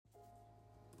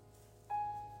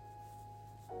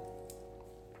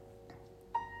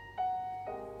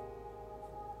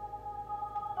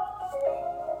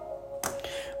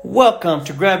Welcome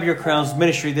to Grab Your Crowns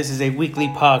Ministry. This is a weekly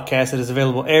podcast that is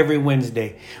available every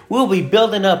Wednesday. We'll be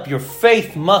building up your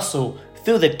faith muscle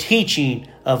through the teaching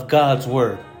of God's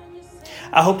Word.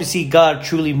 I hope to see God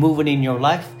truly moving in your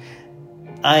life.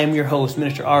 I am your host,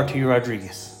 Minister R.T.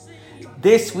 Rodriguez.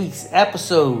 This week's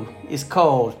episode is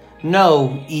called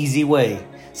No Easy Way.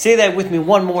 Say that with me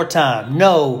one more time.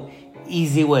 No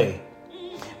easy way.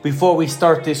 Before we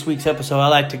start this week's episode, I'd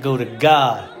like to go to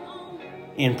God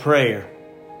in prayer.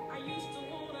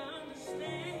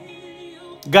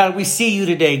 God, we see you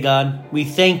today, God. We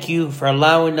thank you for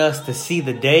allowing us to see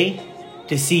the day,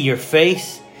 to see your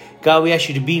face. God, we ask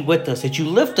you to be with us, that you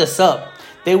lift us up,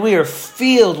 that we are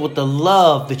filled with the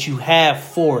love that you have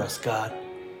for us, God.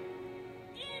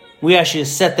 We ask you to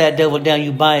set that devil down.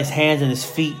 You bind his hands and his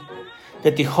feet,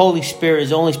 that the Holy Spirit is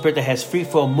the only Spirit that has free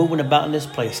flow moving about in this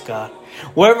place, God.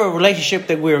 Whatever relationship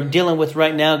that we're dealing with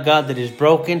right now, God, that is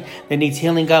broken, that needs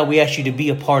healing, God, we ask you to be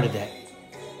a part of that.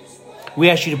 We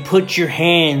ask you to put your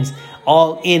hands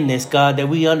all in this, God, that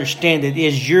we understand that it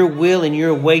is your will and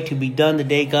your way to be done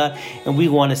today, God. And we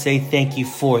want to say thank you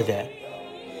for that.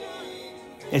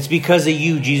 It's because of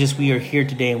you, Jesus, we are here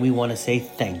today, and we want to say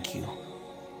thank you.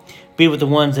 Be with the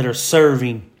ones that are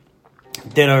serving,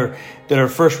 that are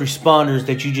first responders,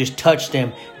 that you just touch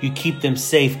them. You keep them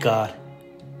safe, God.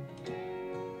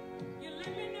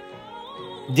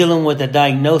 Dealing with a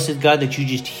diagnosis, God, that you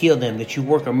just heal them, that you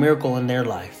work a miracle in their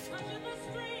life.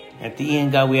 At the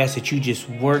end, God, we ask that you just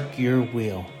work your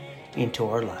will into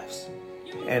our lives.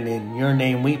 And in your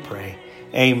name we pray.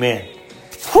 Amen.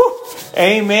 Whew.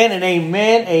 Amen and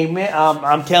amen. Amen.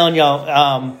 I'm telling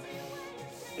y'all,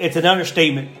 it's an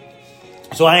understatement.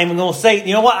 So I ain't even going to say it.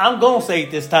 You know what? I'm going to say it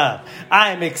this time.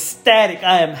 I am ecstatic.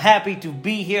 I am happy to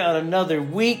be here on another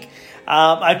week.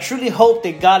 I truly hope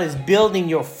that God is building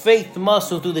your faith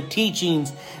muscle through the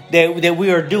teachings that we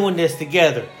are doing this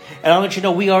together. And I'll let you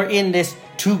know we are in this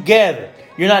together.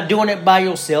 You're not doing it by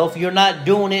yourself. You're not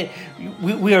doing it.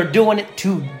 We are doing it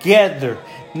together.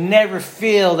 Never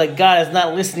feel that God is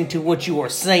not listening to what you are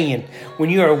saying.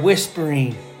 When you are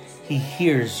whispering, He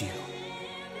hears you.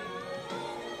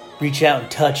 Reach out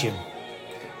and touch Him.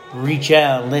 Reach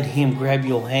out and let Him grab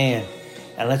your hand.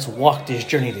 And let's walk this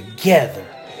journey together.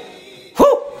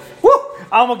 Woo! Woo!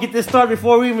 I'm going to get this started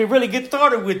before we even really get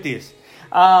started with this.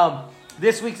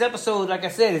 This week's episode, like I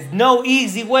said, is No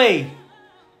Easy Way.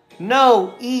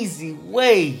 No easy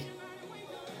way.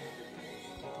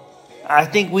 I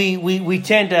think we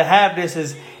tend to have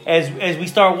this as we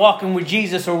start walking with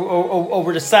Jesus or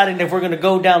we're deciding that we're going to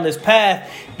go down this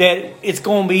path, that it's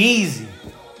going to be easy.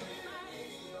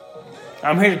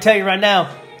 I'm here to tell you right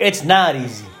now, it's not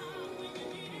easy.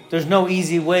 There's no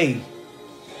easy way.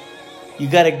 You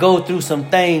got to go through some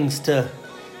things to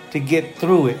get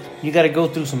through it. You got to go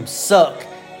through some suck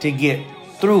to get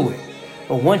through it.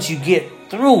 But once you get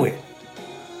through it,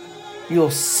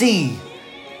 you'll see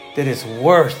that it's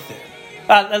worth it.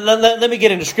 Let me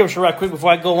get into scripture right quick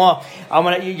before I go on.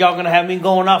 Y'all gonna have me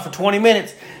going on for 20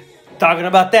 minutes talking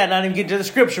about that, not even get to the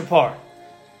scripture part.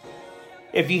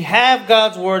 If you have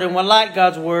God's word and would like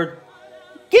God's word,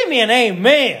 give me an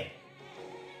amen.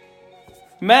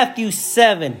 Matthew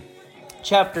 7,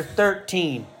 chapter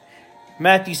 13.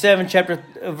 Matthew 7,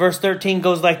 verse 13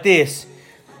 goes like this.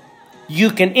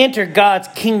 You can enter God's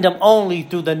kingdom only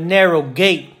through the narrow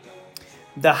gate.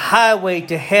 The highway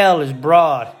to hell is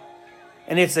broad,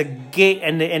 and its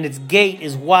gate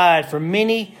is wide for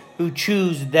many who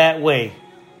choose that way.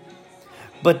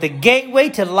 But the gateway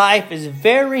to life is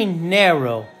very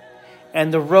narrow,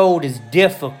 and the road is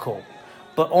difficult,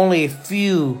 but only a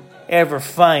few ever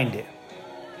find it.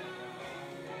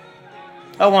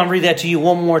 I want to read that to you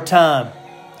one more time.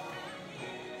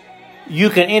 You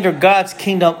can enter God's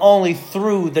kingdom only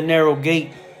through the narrow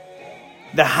gate.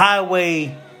 The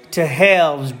highway to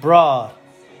hell is broad,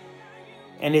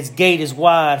 and its gate is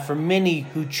wide for many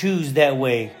who choose that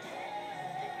way.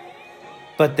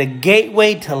 But the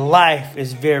gateway to life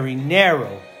is very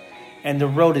narrow, and the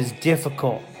road is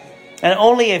difficult, and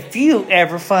only a few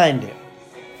ever find it.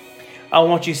 I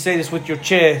want you to say this with your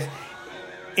chest.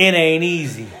 It ain't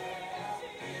easy.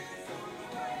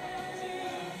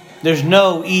 There's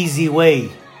no easy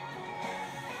way.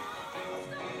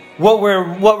 What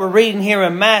we're reading here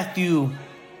in Matthew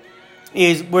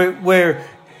is where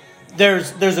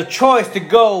there's a choice to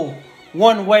go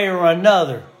one way or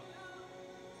another.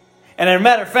 And as a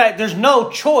matter of fact, there's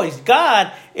no choice.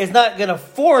 God is not going to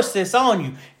force this on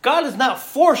you. God does not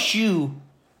force you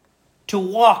to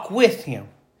walk with Him.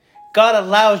 God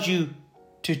allows you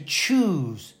to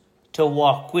choose to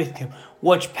walk with Him.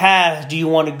 Which path do you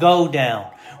want to go down?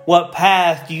 What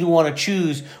path do you want to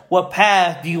choose? What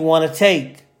path do you want to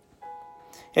take?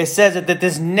 It says that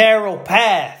this narrow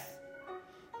path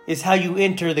is how you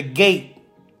enter the gate.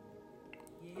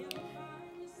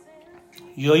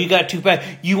 You got two paths.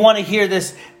 You want to hear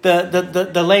this?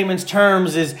 The layman's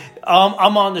terms is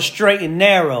I'm on the straight and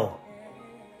narrow.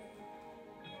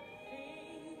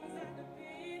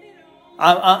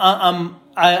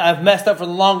 I've messed up for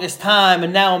the longest time,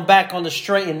 and now I'm back on the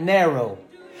straight and narrow.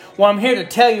 Well, I'm here to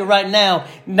tell you right now,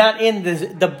 not in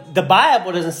the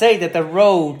Bible doesn't say that the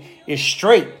road is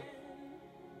straight.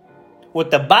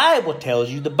 What the Bible tells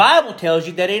you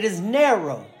that it is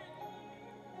narrow.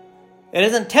 It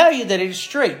doesn't tell you that it is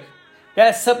straight.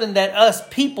 That's something that us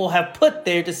people have put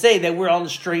there to say that we're on the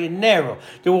straight and narrow,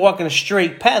 that we're walking a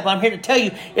straight path. But I'm here to tell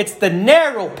you it's the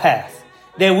narrow path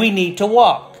that we need to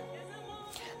walk.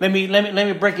 Let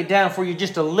me break it down for you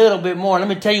just a little bit more. Let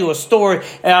me tell you a story,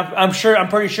 and I'm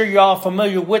pretty sure you're all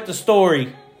familiar with the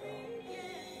story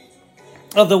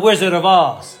of the Wizard of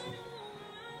Oz.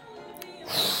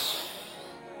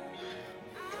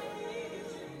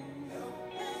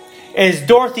 As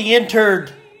Dorothy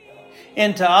entered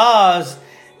into Oz,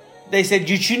 they said,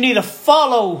 you need to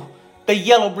follow the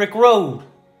yellow brick road.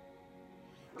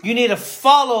 You need to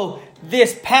follow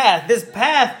this path. This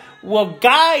path will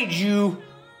guide you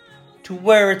to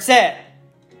where it's at.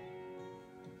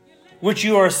 What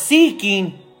you are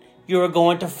seeking, you are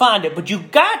going to find it. But you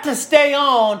got to stay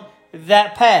on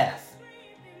that path.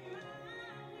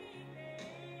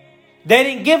 They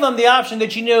didn't give them the option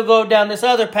that you need to go down this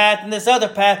other path and this other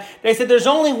path. They said there's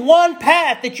only one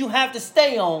path that you have to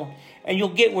stay on, and you'll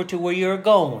get to where you're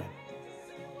going.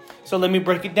 So let me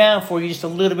break it down for you just a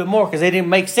little bit more, because it didn't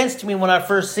make sense to me when I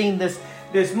first seen this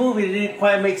movie. It didn't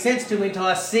quite make sense to me until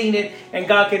I seen it, and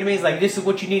God came to me. He's like, this is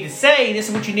what you need to say. This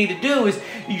is what you need to do.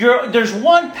 There's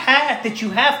one path that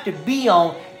you have to be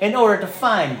on in order to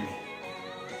find me.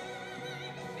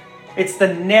 It's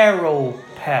the narrow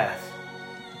path.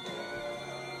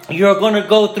 You're going to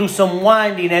go through some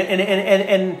winding,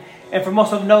 and for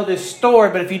most of them know this story,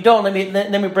 but if you don't,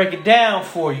 let me break it down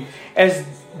for you. As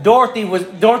Dorothy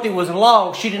was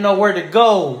lost, she didn't know where to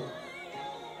go.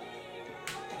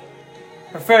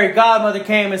 Her fairy godmother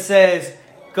came and says,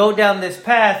 go down this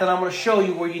path, and I'm going to show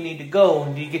you where you need to go,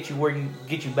 and get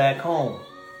you back home.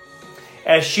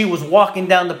 As she was walking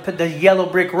down the yellow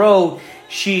brick road,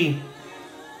 she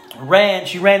ran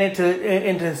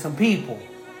into some people.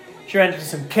 She ran into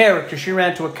some characters. She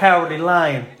ran into a cowardly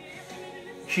lion.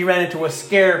 She ran into a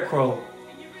scarecrow.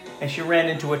 And she ran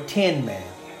into a Tin Man.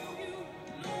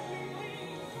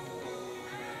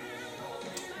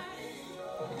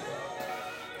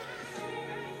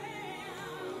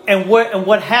 And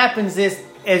what happens is,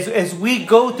 as we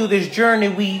go through this journey,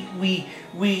 we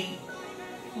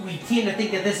tend to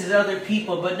think that this is other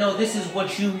people, but no, this is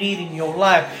what you need in your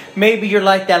life. Maybe you're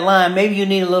like that lion. Maybe you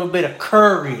need a little bit of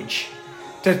courage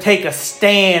to take a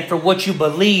stand for what you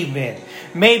believe in.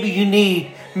 Maybe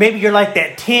you're like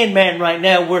that Tin Man right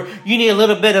now, where you need a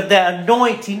little bit of that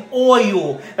anointing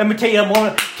oil. Let me tell you, I'm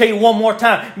going to tell you one more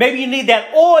time. Maybe you need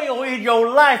that oil in your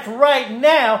life right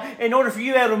now in order for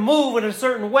you to be able to move in a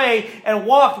certain way and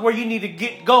walk where you need to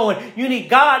get going. You need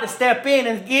God to step in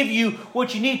and give you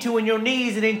what you need to in your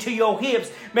knees and into your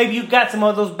hips. Maybe you got some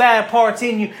of those bad parts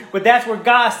in you, but that's where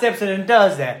God steps in and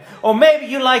does that. Or maybe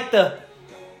you like the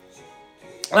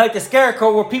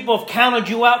scarecrow, where people have counted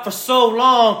you out for so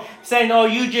long, saying, "Oh,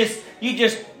 you just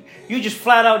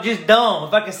flat out just dumb."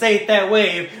 If I can say it that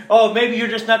way. Maybe you're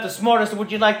just not the smartest. Would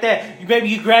you like that? Maybe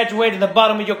you graduated the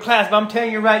bottom of your class, but I'm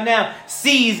telling you right now,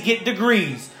 C's get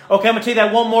degrees. Okay, I'm going to tell you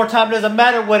that one more time. It doesn't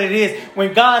matter what it is.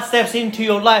 When God steps into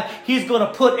your life, He's going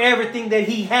to put everything that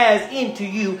He has into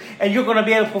you, and you're going to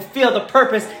be able to fulfill the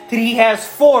purpose that He has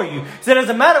for you. So it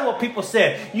doesn't matter what people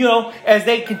say. As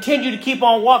they continue to keep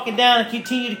on walking down and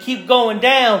continue to keep going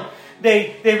down,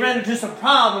 they ran into some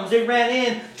problems. They ran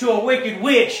into a wicked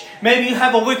witch. Maybe you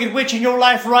have a wicked witch in your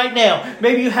life right now.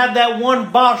 Maybe you have that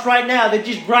one boss right now that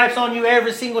just gripes on you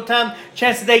every single time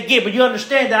chance that they get. But you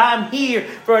understand that I'm here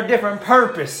for a different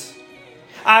purpose.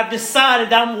 I've decided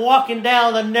that I'm walking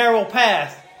down the narrow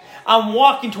path. I'm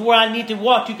walking to where I need to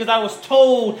walk to, because I was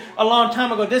told a long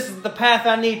time ago, this is the path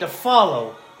I need to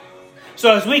follow.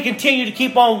 So as we continue to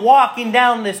keep on walking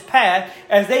down this path,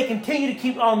 as they continue to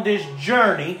keep on this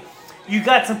journey, you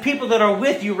got some people that are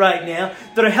with you right now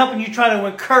that are helping you try to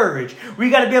encourage.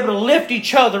 We got to be able to lift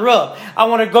each other up. I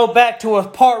want to go back to a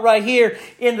part right here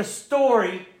in the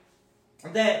story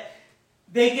that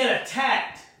they get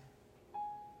attacked.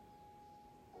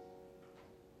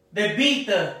 They beat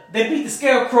the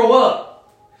scarecrow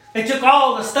up. They took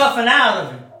all the stuffing out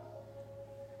of him.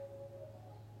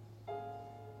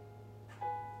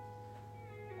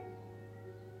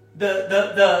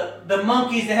 the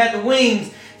monkeys that had the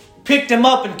wings picked him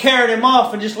up and carried him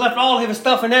off and just left all of his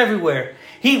stuff and everywhere.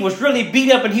 He was really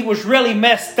beat up and he was really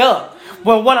messed up.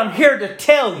 Well, what I'm here to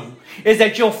tell you is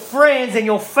that your friends and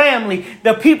your family,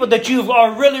 the people that you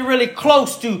are really, really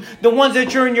close to, the ones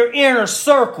that you're in your inner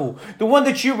circle, the one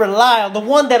that you rely on, the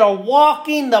one that are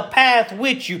walking the path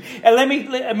with you. And I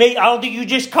don't think you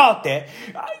just caught that.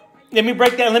 Let me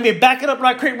break that. Let me back it up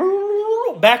right quick.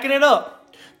 Backing it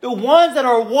up. The ones that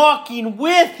are walking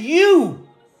with you.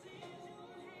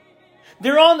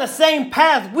 They're on the same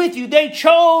path with you. They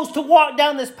chose to walk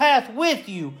down this path with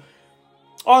you.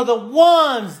 Are the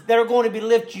ones that are going to be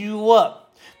lifting you up.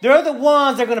 They're the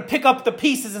ones that are going to pick up the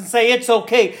pieces and say, it's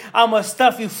okay. I'm going to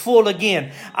stuff you full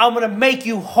again. I'm going to make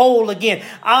you whole again.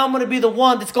 I'm going to be the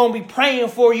one that's going to be praying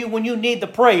for you when you need the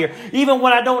prayer. Even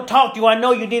when I don't talk to you, I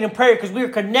know you need a prayer because we're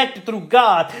connected through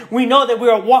God. We know that we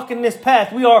are walking this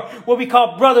path. We are what we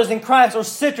call brothers in Christ or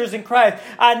sisters in Christ.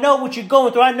 I know what you're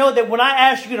going through. I know that when I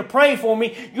ask you to pray for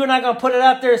me, you're not going to put it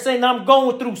out there saying I'm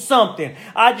going through something.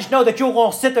 I just know that you're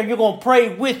going to sit there and you're going to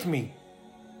pray with me.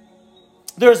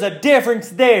 There's a difference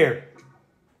there.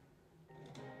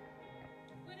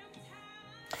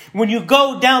 When you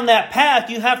go down that path,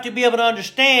 you have to be able to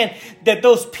understand that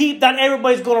those people, not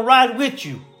everybody's going to ride with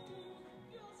you.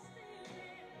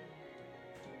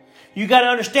 You got to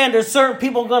understand there's certain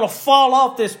people going to fall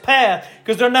off this path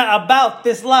because they're not about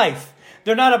this life.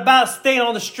 They're not about staying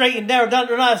on the straight and narrow.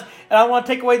 They're not, and I want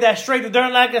to take away that straight. They're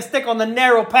not going to stick on the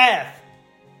narrow path.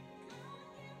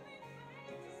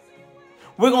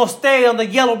 We're going to stay on the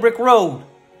yellow brick road.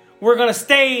 We're going to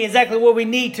stay exactly where we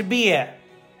need to be at.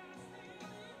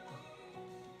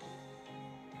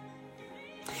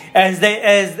 As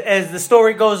the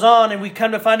story goes on and we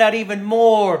come to find out even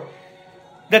more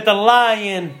that the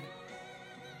lion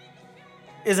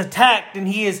is attacked and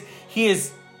his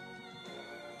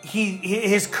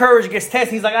courage gets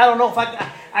tested. He's like, I don't know if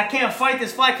I can't fight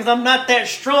this fight because I'm not that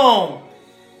strong.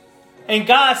 And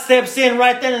God steps in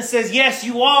right then and says, yes,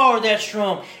 you are that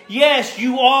strong. Yes,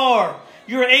 you are.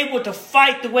 You're able to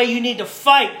fight the way you need to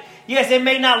fight. Yes, it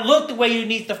may not look the way you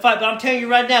need to fight, but I'm telling you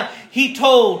right now, he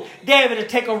told David to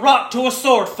take a rock to a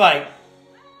sword fight.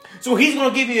 So he's going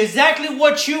to give you exactly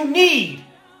what you need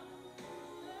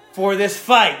for this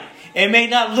fight. It may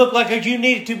not look like you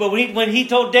needed to, but when he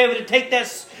told David to take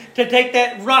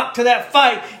that rock to that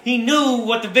fight, he knew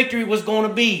what the victory was going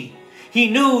to be. He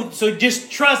knew, so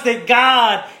just trust that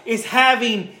God is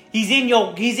He's in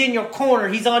your corner.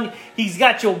 He's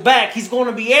got your back. He's going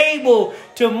to be able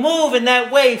to move in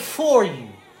that way for you.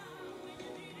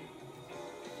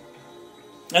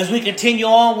 As we continue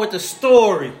on with the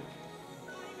story,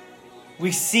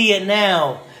 we see it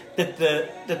now that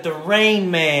the rain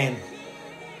man,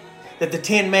 that the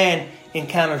Tin Man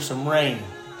encounters some rain.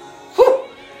 Whew,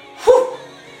 whew.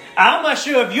 I'm not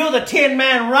sure if you're the Tin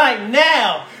Man right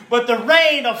now, but the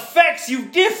rain affects you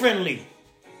differently.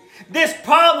 This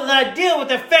problem that I deal with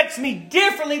affects me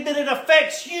differently than it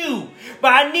affects you.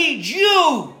 But I need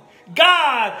you.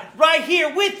 God, right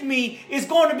here with me, is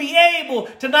going to be able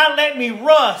to not let me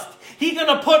rust. He's going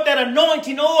to put that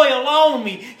anointing oil on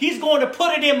me. He's going to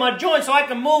put it in my joints so I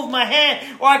can move my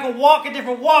hand, or I can walk a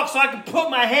different walk so I can put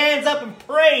my hands up and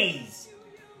praise.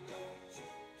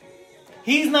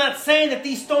 He's not saying that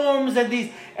these storms and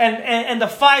the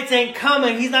fights ain't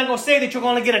coming. He's not going to say that you're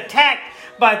going to get attacked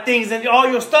by things and all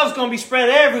your stuff's going to be spread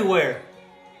everywhere.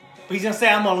 But he's going to say,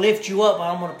 I'm going to lift you up, but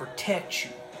I'm going to protect you.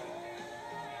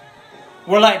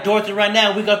 We're like Dorothy right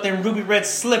now. We got them ruby red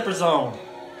slippers on.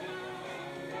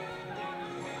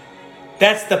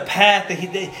 That's the path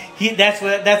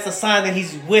that that's the sign that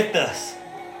he's with us.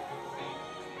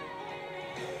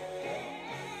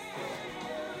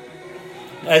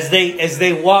 As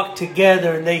they walk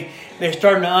together and they're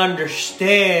starting to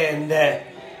understand that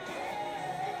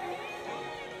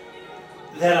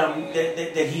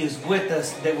he is with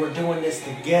us, that we're doing this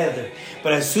together.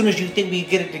 But as soon as you think we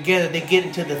get it together, they get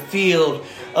into the field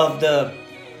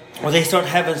where they start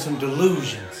having some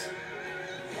delusions.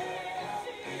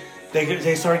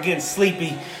 They start getting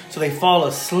sleepy, so they fall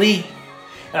asleep.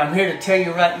 And I'm here to tell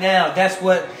you right now, that's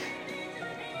what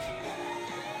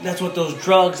those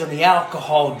drugs and the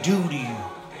alcohol do to you.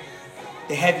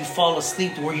 They have you fall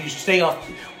asleep to where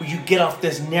you get off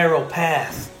this narrow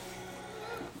path.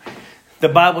 The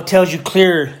Bible tells you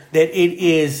clear that it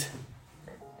is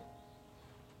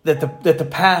that the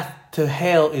path to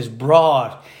hell is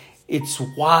broad, it's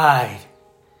wide.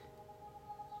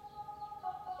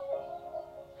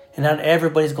 And not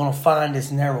everybody's going to find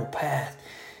this narrow path.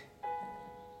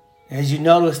 As you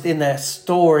noticed in that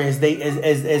story, as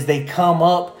they come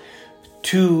up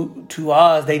to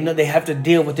Oz, they know they have to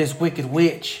deal with this wicked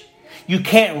witch. You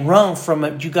can't run from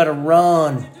it. You got to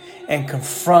run and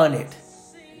confront it.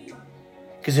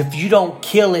 Because if you don't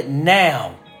kill it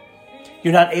now,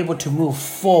 you're not able to move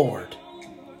forward.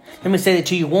 Let me say that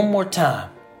to you one more time.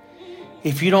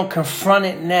 If you don't confront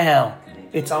it now,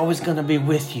 it's always going to be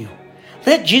with you.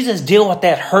 Let Jesus deal with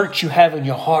that hurt you have in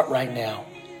your heart right now.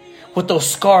 With those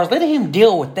scars, let him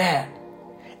deal with that.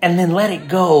 And then let it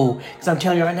go. Because I'm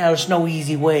telling you right now, there's no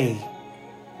easy way.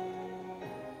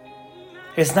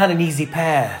 It's not an easy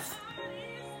path.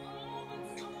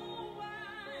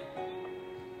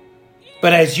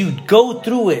 But as you go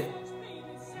through it,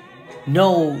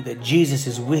 know that Jesus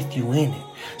is with you in it.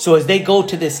 So as they go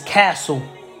to this castle,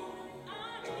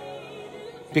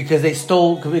 because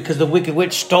the wicked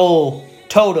witch stole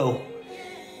Toto,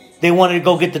 they wanted to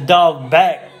go get the dog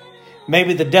back.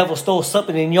 Maybe the devil stole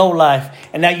something in your life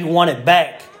and now you want it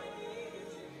back.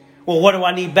 Well, what do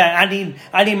I need back?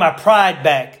 I need my pride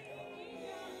back.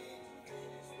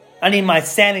 I need my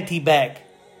sanity back.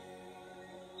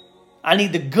 I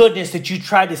need the goodness that you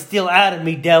tried to steal out of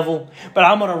me, devil. But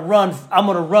I'm going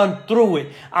to run through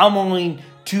it. I'm going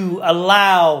to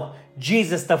allow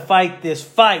Jesus to fight this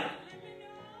fight.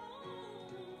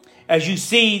 As you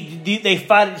see, they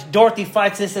fight. Dorothy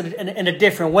fights this in a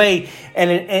different way.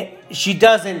 And she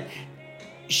doesn't.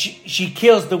 She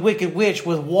kills the wicked witch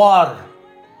with water.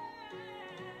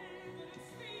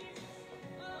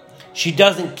 She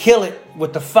doesn't kill it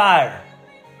with the fire.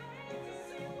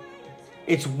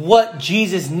 It's what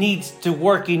Jesus needs to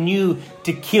work in you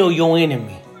to kill your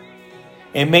enemy.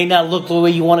 It may not look the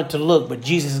way you want it to look, but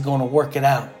Jesus is going to work it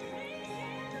out.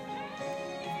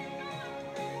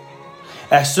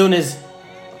 As soon as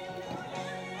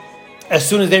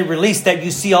they release that,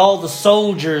 you see all the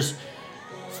soldiers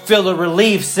feel a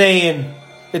relief saying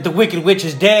that the wicked witch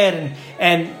is dead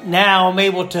and now I'm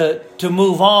able to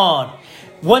move on.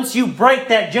 Once you break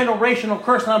that generational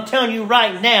curse, and I'm telling you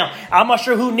right now, I'm not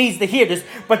sure who needs to hear this,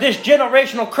 but this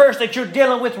generational curse that you're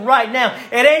dealing with right now,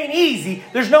 it ain't easy.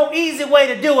 There's no easy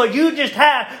way to do it. You just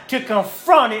have to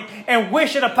confront it and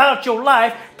wish it about your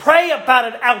life. Pray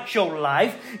about it out your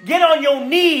life. Get on your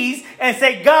knees and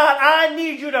say, God, I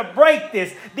need you to break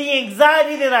this. The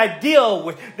anxiety that I deal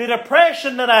with, the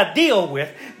depression that I deal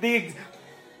with,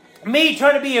 me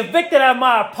trying to be evicted out of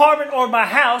my apartment or my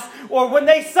house, or when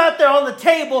they sat there on the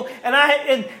table and I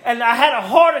had a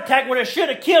heart attack where it should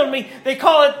have killed me, they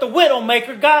call it the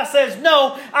Widowmaker. God says,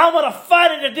 no, I'm going to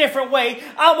fight it a different way.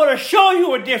 I'm going to show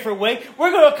you a different way. We're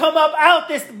going to come up out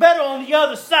this better on the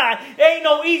other side. There ain't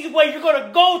no easy way. You're going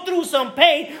to go through some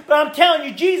pain, but I'm telling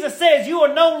you, Jesus says you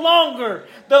are no longer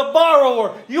the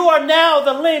borrower. You are now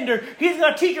the lender. He's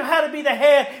going to teach you how to be the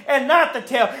head and not the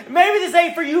tail. Maybe this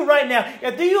ain't for you right now.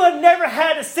 If you have never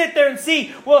had to sit there and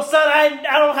see, well, son,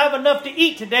 I don't have enough to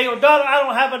eat today, or daughter, I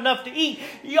don't have enough to eat.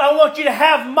 I want you to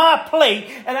have my plate,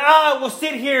 and I will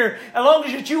sit here as long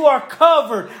as you are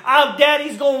covered.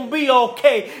 Daddy's going to be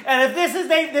okay. And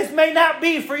if this may not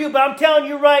be for you, but I'm telling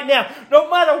you right now, no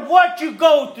matter what you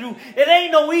go through, it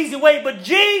ain't no easy way, but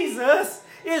Jesus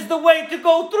is the way to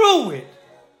go through it.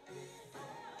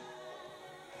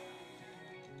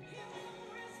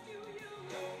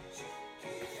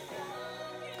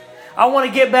 I want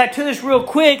to get back to this real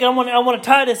quick. I want to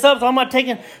tie this up, so I'm not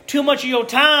taking too much of your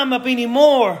time up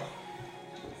anymore.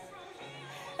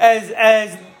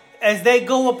 As they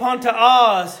go upon to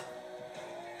Oz,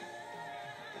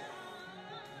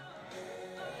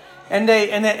 and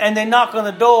they knock on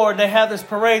the door, and they have this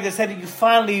parade that said, "You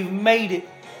finally made it.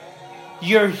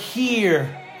 You're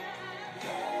here."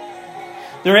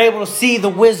 They're able to see the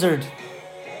wizard.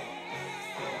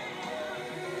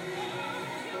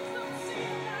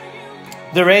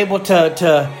 They're able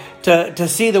to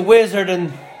see the wizard,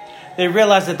 and they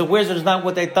realize that the wizard is not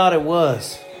what they thought it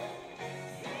was.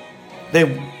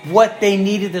 What they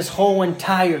needed this whole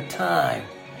entire time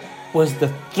was the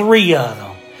three of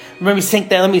them. Let me sink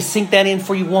that in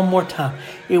for you one more time.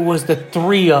 It was the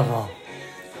three of them.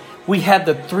 We have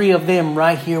the three of them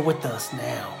right here with us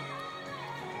now.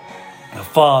 The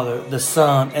Father, the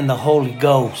Son, and the Holy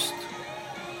Ghost.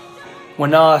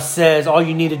 When Oz says all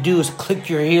you need to do is click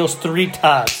your heels 3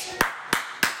 times.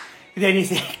 Then he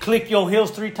said, click your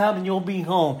heels 3 times and you'll be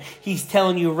home. He's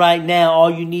telling you right now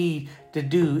all you need to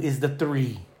do is the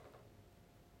 3.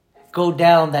 Go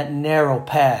down that narrow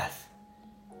path.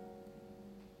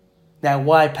 That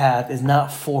wide path is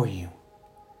not for you.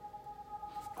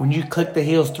 When you click the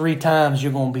heels 3 times,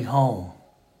 you're going to be home.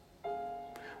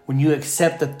 When you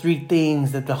accept the 3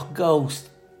 things that the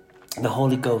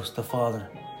Holy Ghost, the Father,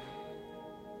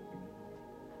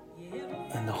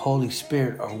 and the Holy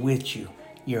Spirit are with you,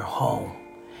 you're home.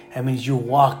 That means you're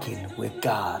walking with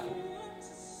God.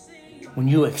 When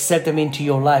you accept Him into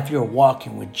your life, you're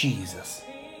walking with Jesus.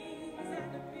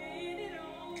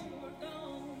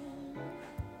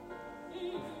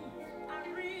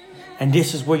 And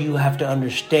this is where you have to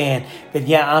understand that,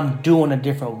 yeah, I'm doing a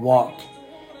different walk.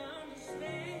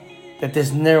 That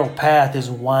this narrow path is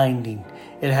winding.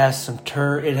 It has some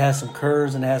curves and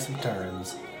it has some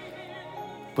turns.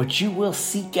 But you will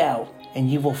seek out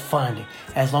and you will find it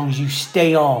as long as you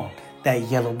stay on that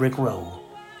yellow brick road.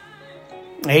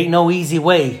 There ain't no easy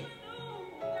way.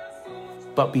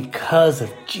 But because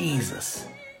of Jesus,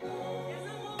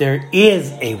 there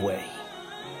is a way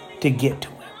to get to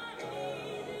Him.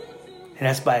 And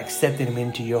that's by accepting Him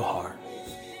into your heart.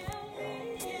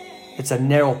 It's a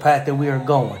narrow path that we are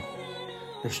going.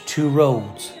 There's two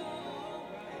roads.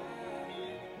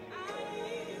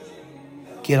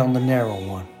 Get on the narrow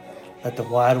one. Let the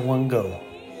wide one go.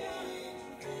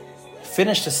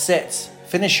 Finish the sets.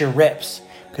 Finish your reps.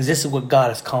 Because this is what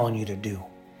God is calling you to do.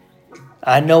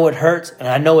 I know it hurts and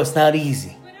I know it's not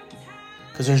easy.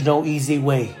 Because there's no easy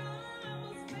way.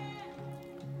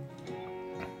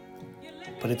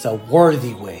 But it's a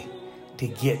worthy way to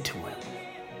get to Him.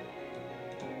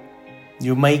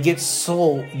 You may get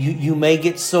sore. You may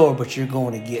get sore, but you're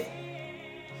going to get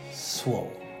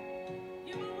swole.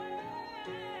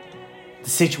 The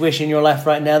situation in your life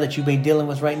right now that you've been dealing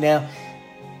with right now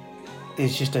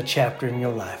is just a chapter in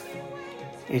your life.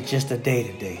 It's just a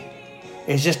day-to-day.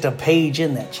 It's just a page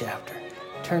in that chapter.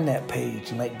 Turn that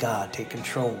page and let God take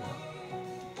control.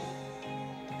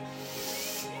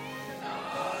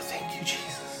 Oh, thank you,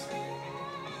 Jesus.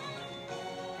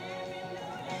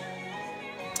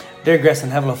 Dear gracious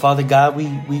and Heavenly Father, God,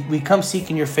 we come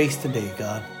seeking your face today,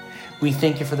 God. We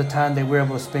thank you for the time that we're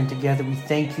able to spend together. We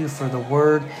thank you for the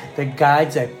word that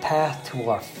guides a path to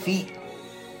our feet.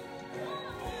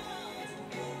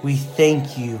 We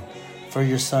thank you for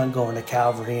your Son going to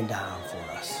Calvary and dying for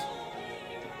us.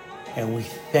 And we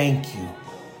thank you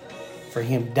for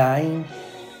Him dying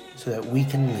so that we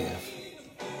can live.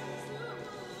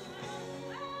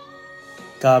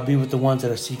 God, be with the ones that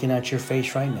are seeking out your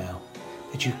face right now.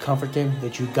 That you comfort them,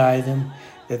 that you guide them,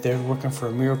 that they're working for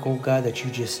a miracle, God, that you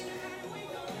just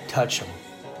touch them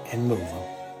and move them.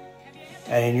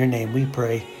 And in your name we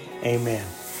pray, amen.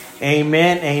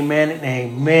 Amen, amen, and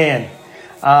amen.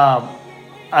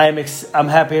 I'm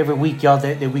happy every week, y'all,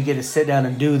 that we get to sit down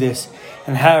and do this.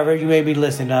 And however you may be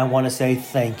listening, I want to say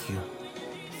thank you.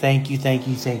 Thank you, thank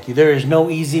you, thank you. There is no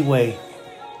easy way,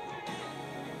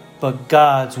 but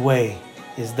God's way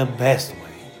is the best way.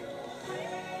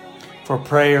 For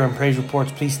prayer and praise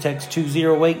reports, please text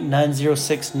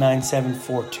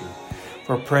 208-906-9742.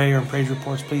 For prayer and praise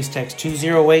reports, please text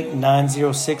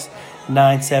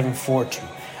 208-906-9742.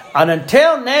 And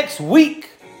until next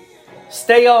week,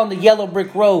 stay on the yellow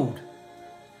brick road.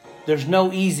 There's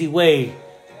no easy way,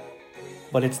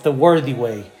 but it's the worthy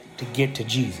way to get to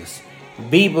Jesus.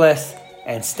 Be blessed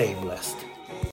and stay blessed.